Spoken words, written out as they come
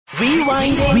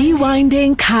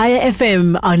Rewinding Kaya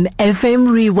FM on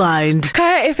FM Rewind.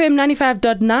 Kaya FM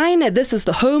 95.9. This is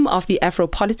the home of the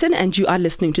Afropolitan, and you are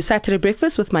listening to Saturday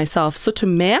Breakfast with myself,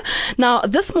 Sotho. Now,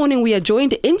 this morning we are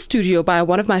joined in studio by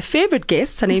one of my favorite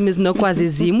guests. Her name is Nokwazi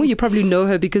Zimu. You probably know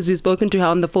her because we've spoken to her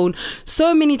on the phone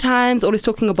so many times, always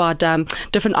talking about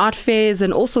different art fairs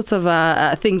and all sorts of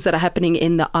things that are happening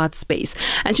in the art space.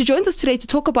 And she joins us today to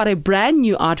talk about a brand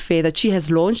new art fair that she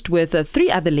has launched with 3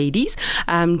 other ladies,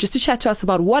 just to chat to us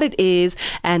about what it is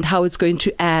and how it's going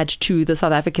to add to the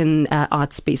South African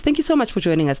art space. Thank you so much for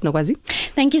joining us, Nokwazi.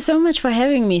 Thank you so much for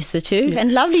having me, Sotho.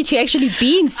 And lovely to actually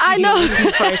be in studio. I know. With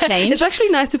you for a change. It's actually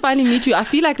nice to finally meet you. I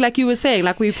feel like you were saying,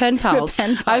 like we're pen pals.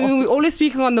 I mean, we're always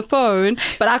speaking on the phone,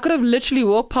 but I could have literally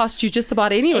walked past you just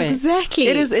about anywhere. Exactly.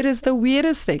 It is the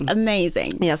weirdest thing.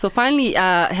 Amazing. Yeah, so finally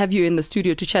have you in the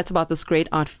studio to chat about this great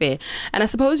art fair. And I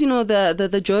suppose, you know,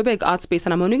 the Joburg art space,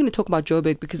 and I'm only going to talk about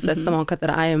Joburg because that's the market that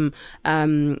I am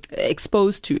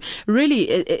exposed to. Really,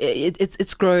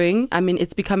 it's growing. I mean,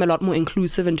 it's become a lot more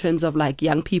inclusive in terms of like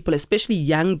young people, especially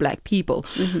young black people.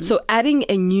 So adding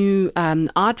a new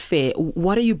art fair,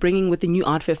 what are you bringing with the new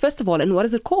art fair, first of all, and what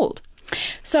is it called?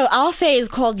 So our fair is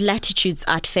called LATITUDES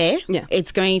Art Fair. Yeah.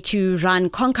 It's going to run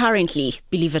concurrently,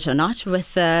 believe it or not,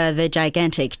 with the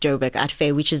gigantic Joburg Art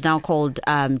Fair, which is now called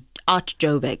Art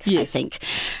Joburg, I think.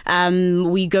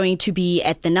 We're going to be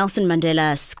at the Nelson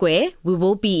Mandela Square. We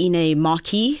will be in a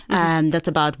marquee that's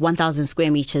about 1,000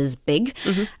 square meters big.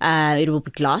 It will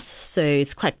be glass, so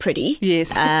it's quite pretty. Yes.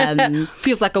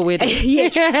 Feels like a wedding.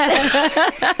 Yes.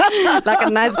 Like a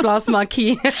nice glass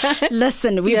marquee.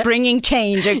 Listen, we're bringing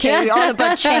change, okay? We're all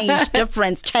about change,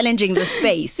 difference, challenging the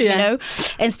space, you know?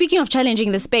 And speaking of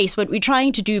challenging the space, what we're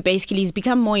trying to do basically is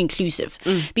become more inclusive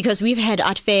because we've had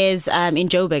art fairs in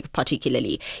Joburg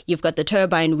particularly. You've got the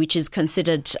Turbine, which is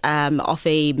considered of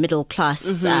a middle class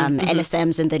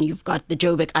LSMs, and then you've got the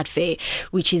Joburg Art Fair,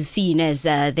 which is seen as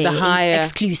the higher,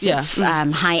 exclusive,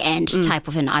 high-end type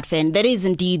of an art fair. And that is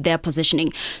indeed their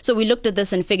positioning. So we looked at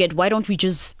this and figured, why don't we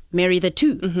just marry the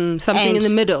two? Something in the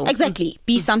middle. Exactly.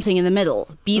 Be something in the middle.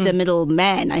 Be the middle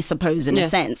man, I suppose, in a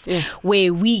sense,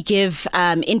 where we give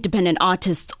independent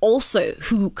artists also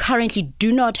who currently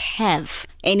do not have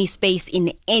any space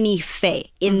in any fair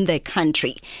in the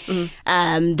country.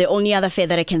 The only other fair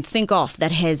that I can think of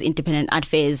that has independent art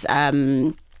fairs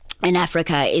in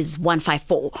Africa is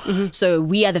 154. So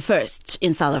we are the first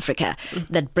in South Africa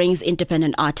that brings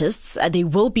independent artists. They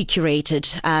will be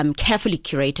curated, carefully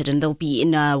curated, and they'll be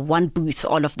in one booth,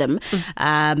 all of them,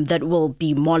 that will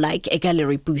be more like a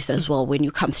gallery booth as well when you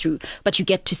come through. But you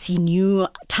get to see new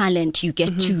talent. You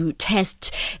get to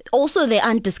test also the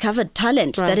undiscovered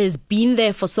talent that has been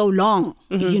there for so long.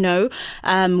 You know,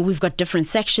 we've got different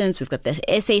sections. We've got the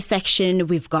essay section.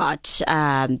 We've got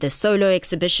the solo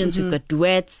exhibitions. We've got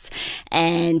duets.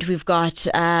 And we've got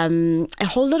a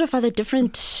whole lot of other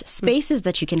different spaces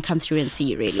that you can come through and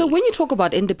see, really. So when you talk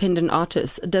about independent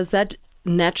artists, does that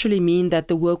naturally mean that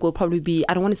the work will probably be,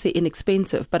 I don't want to say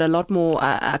inexpensive, but a lot more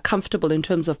comfortable in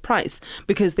terms of price,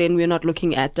 because then we're not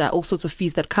looking at all sorts of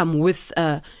fees that come with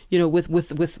with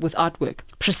artwork?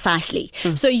 Precisely.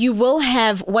 So you will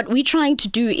have, what we're trying to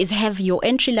do is have your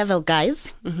entry level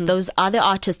guys, those are the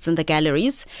artists in the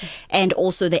galleries, and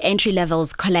also the entry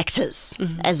levels collectors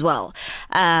as well,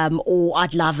 or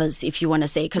art lovers, if you want to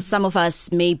say, because some of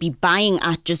us may be buying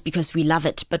art just because we love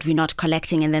it, but we're not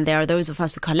collecting, and then there are those of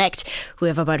us who collect who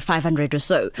have about 500 or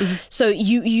so. So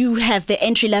you have the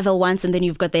entry level ones, and then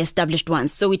you've got the established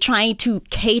ones. So we're trying to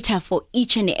cater for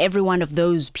each and every one of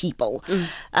those people,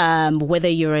 whether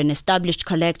you're an established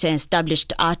collector, an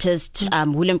established artist,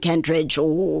 William Kentridge,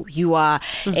 or you are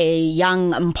a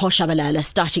young Mposha Balala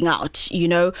starting out, you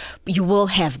know, you will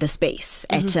have the space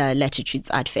at LATITUDES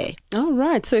Art Fair. All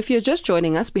right. So if you're just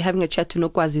joining us, we're having a chat to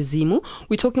Nokwazi Zimu.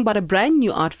 We're talking about a brand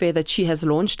new art fair that she has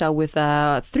launched with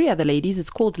 3 other ladies. It's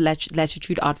called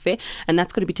Latitude Art Fair, and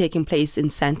that's going to be taking place in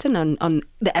Sandton on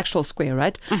the actual square,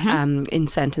 right? In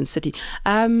Sandton City.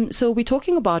 So we're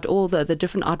talking about all the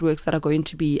different artworks that are going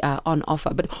to be on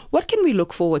offer. But what can we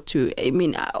look forward to? I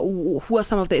mean, who are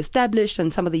some of the established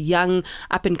and some of the young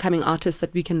up-and-coming artists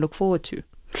that we can look forward to?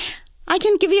 I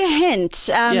can give you a hint.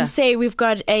 Say we've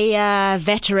got a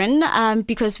veteran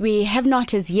because we have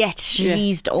not as yet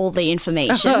released all the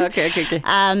information. Okay.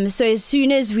 So as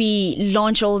soon as we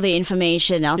launch all the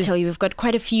information, I'll tell you we've got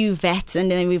quite a few vets,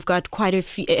 and then we've got quite a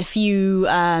few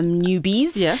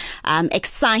newbies.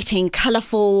 Exciting,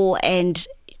 colourful, and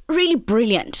really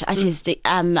brilliant artistic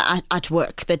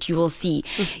artwork that you will see.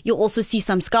 You'll also see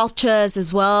some sculptures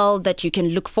as well that you can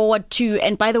look forward to.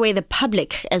 And by the way, the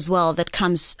public as well that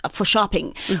comes for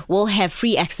shopping will have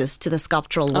free access to the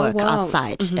sculptural work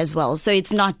outside as well. So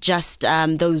it's not just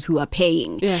those who are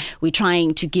paying. Yeah. We're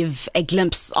trying to give a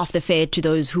glimpse of the fair to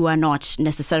those who are not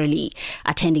necessarily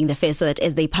attending the fair, so that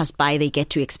as they pass by, they get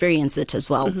to experience it as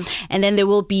well. And then there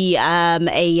will be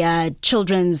a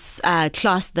children's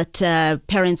class that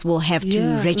parents will have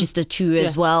to register to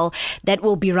as well. That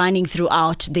will be running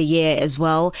throughout the year as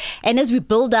well. And as we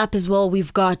build up as well,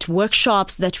 we've got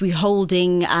workshops that we're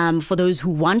holding for those who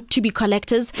want to be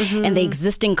collectors and the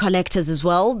existing collectors as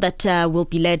well, that will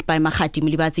be led by Makgadi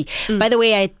Mlibatsi. By the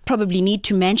way, I probably need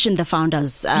to mention the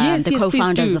founders, the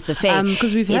co-founders of the fair.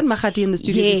 Because we've had Makgadi in the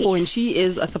studio before, and she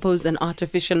is, I suppose, an art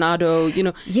aficionado, you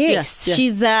know. Yes,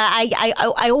 she's,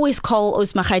 I always call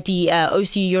Os Makgadi,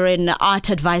 Osi, you're an art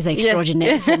advisor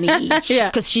extraordinaire for me,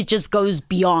 because she just goes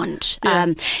beyond.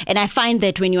 And I find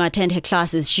that when you attend her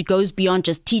classes, she goes beyond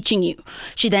just teaching you.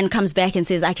 She then comes back and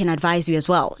says, I can advise you as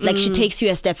well. Like she takes you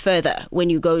a step further when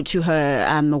you go to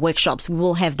her workshops. We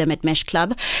will have them at Mesh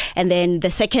Club. And then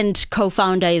the second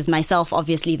co-founder is myself,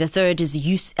 obviously. The third is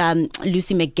Lucy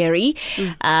McGarry.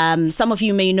 Some of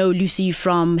you may know Lucy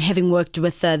from having worked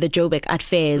with the Joburg Art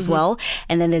Fair as well.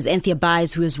 And then there's Anthea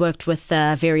Baez, who has worked with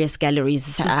various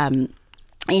galleries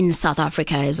in South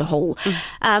Africa as a whole.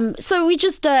 So we're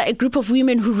just a group of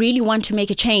women who really want to make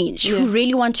a change, who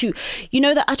really want to,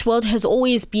 the art world has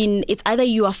always been, it's either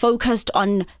you are focused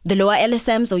on the lower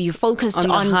LSMs or you're focused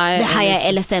on the higher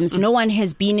LSMs. No one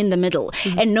has been in the middle,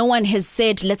 and no one has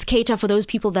said, let's cater for those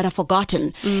people that are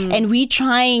forgotten. And we're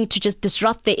trying to just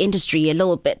disrupt the industry a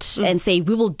little bit and say,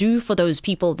 we will do for those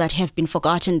people that have been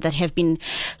forgotten, that have been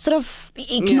sort of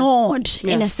ignored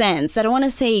in a sense. I don't want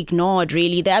to say ignored,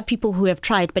 really. There are people who have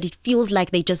tried, but it feels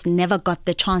like they just never got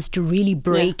the chance to really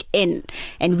break in,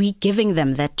 and we're giving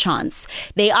them that chance.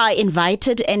 They are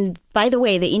invited, and by the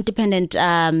way, the independent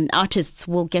artists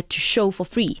will get to show for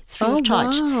free. It's free of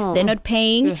charge. Wow. They're not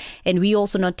paying, and we're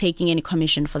also not taking any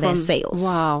commission for their sales.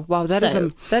 Wow,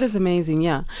 that is amazing.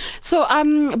 Yeah. So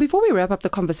before we wrap up the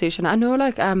conversation, I know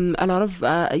like a lot of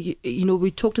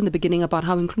we talked in the beginning about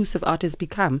how inclusive art has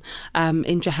become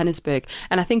in Johannesburg,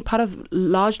 and I think part of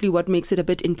largely what makes it a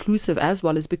bit inclusive as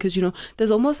well is because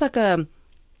there's almost like a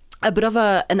bit of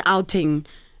an outing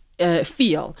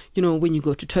feel, when you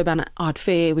go to Turban Art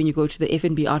Fair, when you go to the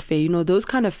FNB Art Fair, those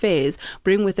kind of fairs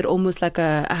bring with it almost like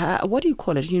what do you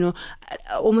call it?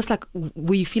 Almost like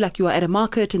where you feel like you are at a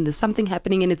market and there's something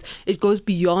happening, and it goes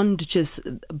beyond just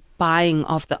buying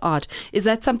of the art. Is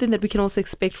that something that we can also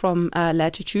expect from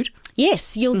Latitude?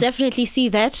 Yes, you'll definitely see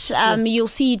that. You'll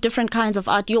see different kinds of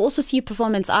art. You'll also see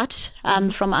performance art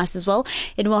from us as well.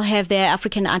 It will have their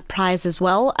African Art Prize as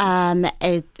well.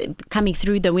 Coming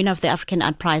through, the winner of the African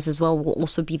Art Prize as well will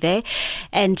also be there.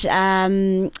 And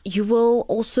you will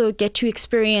also get to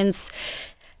experience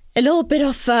a little bit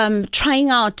of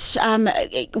trying out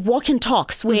walk and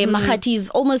talks, where Makgadi is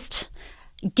almost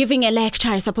giving a lecture,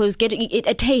 I suppose, getting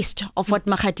a taste of what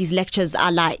Makgadi's lectures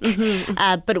are like.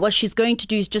 But what she's going to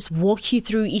do is just walk you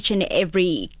through each and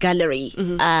every gallery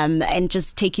and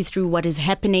just take you through what is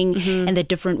happening and the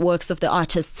different works of the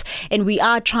artists. And we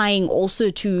are trying also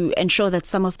to ensure that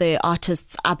some of the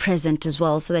artists are present as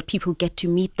well, so that people get to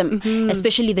meet them,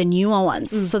 especially the newer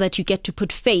ones, so that you get to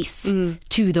put face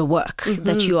to the work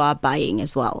that you are buying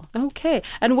as well. Okay.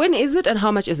 And when is it and how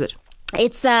much is it?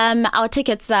 It's our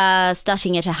tickets are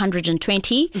starting at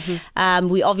 120.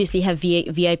 We obviously have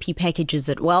VIP packages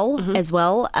as well.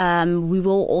 We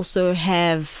will also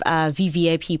have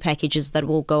VVIP packages that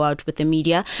will go out with the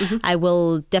media. I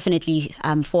will definitely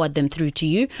forward them through to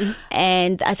you.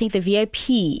 And I think the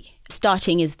VIP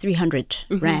starting is 300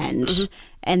 rand.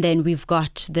 And then we've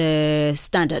got the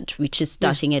standard, which is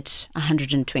starting at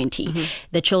 120.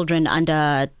 The children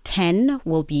under 10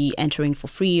 will be entering for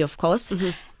free, of course.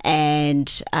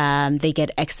 And they get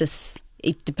access.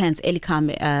 It depends.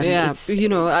 Elikam, as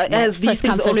these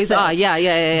things always are.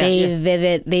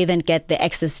 They then get the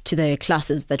access to the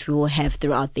classes that we will have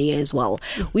throughout the year as well.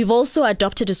 We've also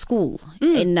adopted a school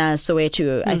in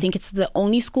Soweto. I think it's the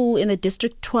only school in the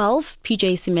District 12,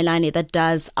 PJ Simelane, that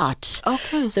does art.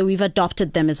 Okay. So we've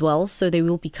adopted them as well. So they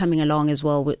will be coming along as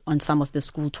well on some of the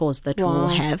school tours that we'll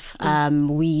have.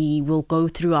 We will go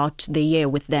throughout the year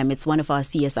with them. It's one of our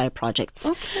CSI projects.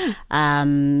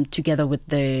 Okay. Together with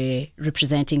the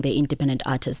representing the independent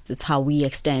artists. It's how we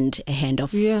extend a hand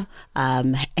of a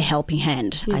helping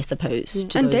hand, I suppose,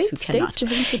 to those who cannot.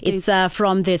 It's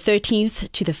from the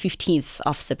 13th to the 15th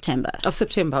of September.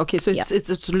 Okay, so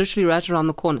it's literally right around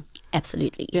the corner.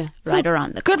 Absolutely. Yeah. Right So,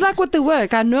 around the good corner. luck with the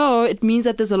work. I know it means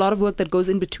that there's a lot of work that goes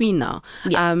in between now.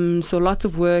 Yeah. So lots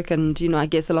of work and, I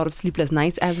guess a lot of sleepless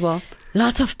nights as well.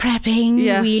 Lots of prepping.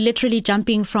 Yeah. We literally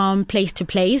jumping from place to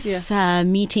place,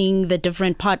 meeting the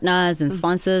different partners and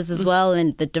sponsors as well,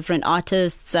 and the different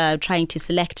artists, trying to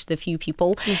select the few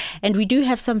people. And we do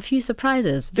have some few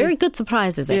surprises, very good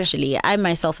surprises actually. I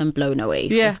myself am blown away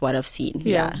with what I've seen.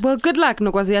 Yeah. Well, good luck,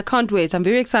 Nokwazi. I can't wait. I'm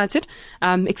very excited.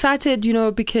 Excited,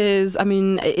 because,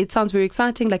 it sounds very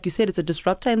exciting. Like you said, it's a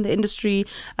disruptor in the industry,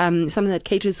 something that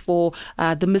caters for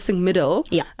the missing middle.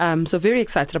 Yeah. So very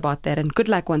excited about that. And good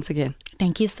luck once again.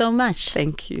 Thank you so much.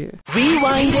 Thank you.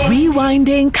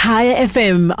 Rewinding Kaya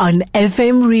FM on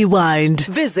FM Rewind.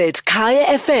 Visit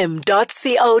kayafm.co.za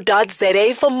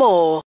for more.